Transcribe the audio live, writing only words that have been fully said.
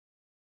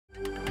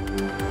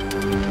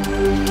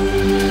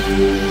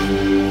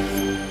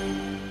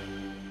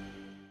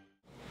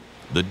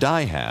The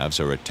die halves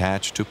are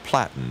attached to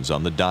platens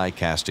on the die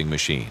casting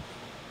machine.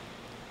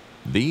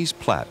 These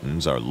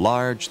platens are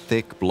large,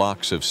 thick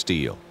blocks of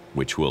steel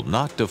which will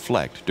not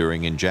deflect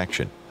during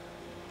injection.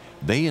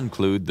 They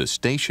include the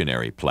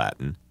stationary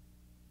platen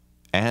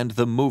and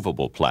the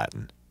movable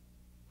platen.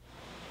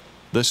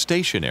 The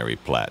stationary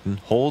platen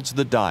holds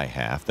the die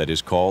half that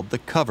is called the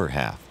cover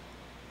half.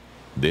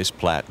 This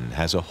platen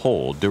has a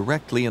hole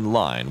directly in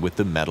line with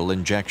the metal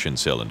injection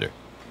cylinder.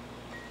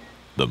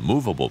 The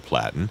movable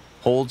platen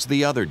holds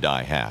the other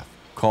die half,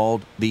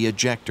 called the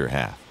ejector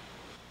half.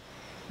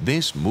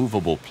 This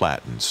movable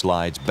platen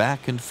slides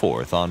back and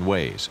forth on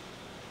ways.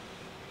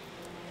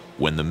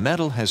 When the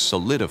metal has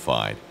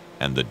solidified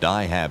and the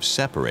die halves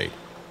separate,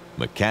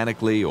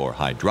 mechanically or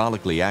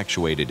hydraulically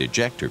actuated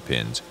ejector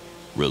pins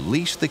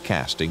release the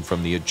casting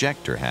from the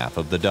ejector half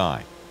of the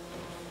die.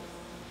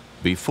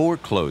 Before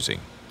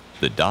closing,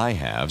 the die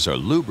halves are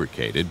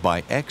lubricated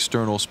by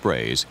external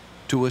sprays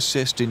to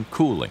assist in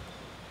cooling,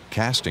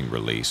 casting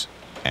release,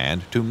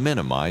 and to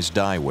minimize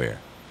die wear.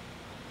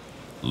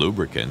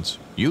 Lubricants,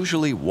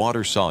 usually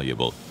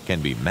water-soluble,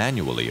 can be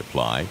manually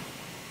applied,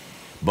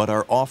 but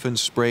are often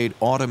sprayed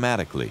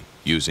automatically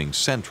using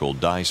central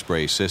die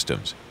spray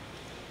systems.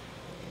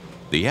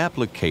 The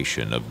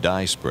application of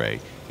die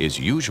spray is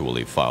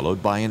usually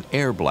followed by an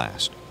air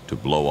blast to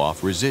blow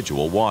off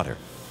residual water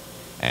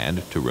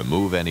and to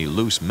remove any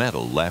loose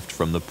metal left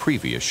from the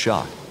previous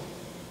shot.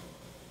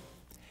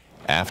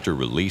 After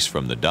release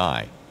from the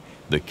die,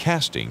 the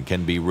casting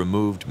can be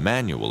removed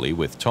manually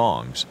with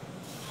tongs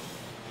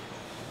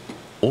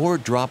or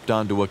dropped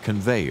onto a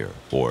conveyor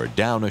or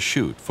down a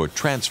chute for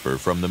transfer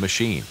from the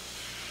machine,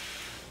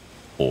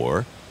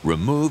 or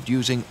removed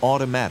using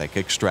automatic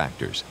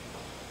extractors.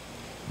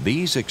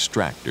 These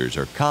extractors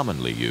are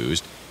commonly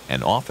used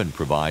and often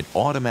provide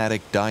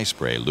automatic die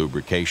spray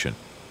lubrication.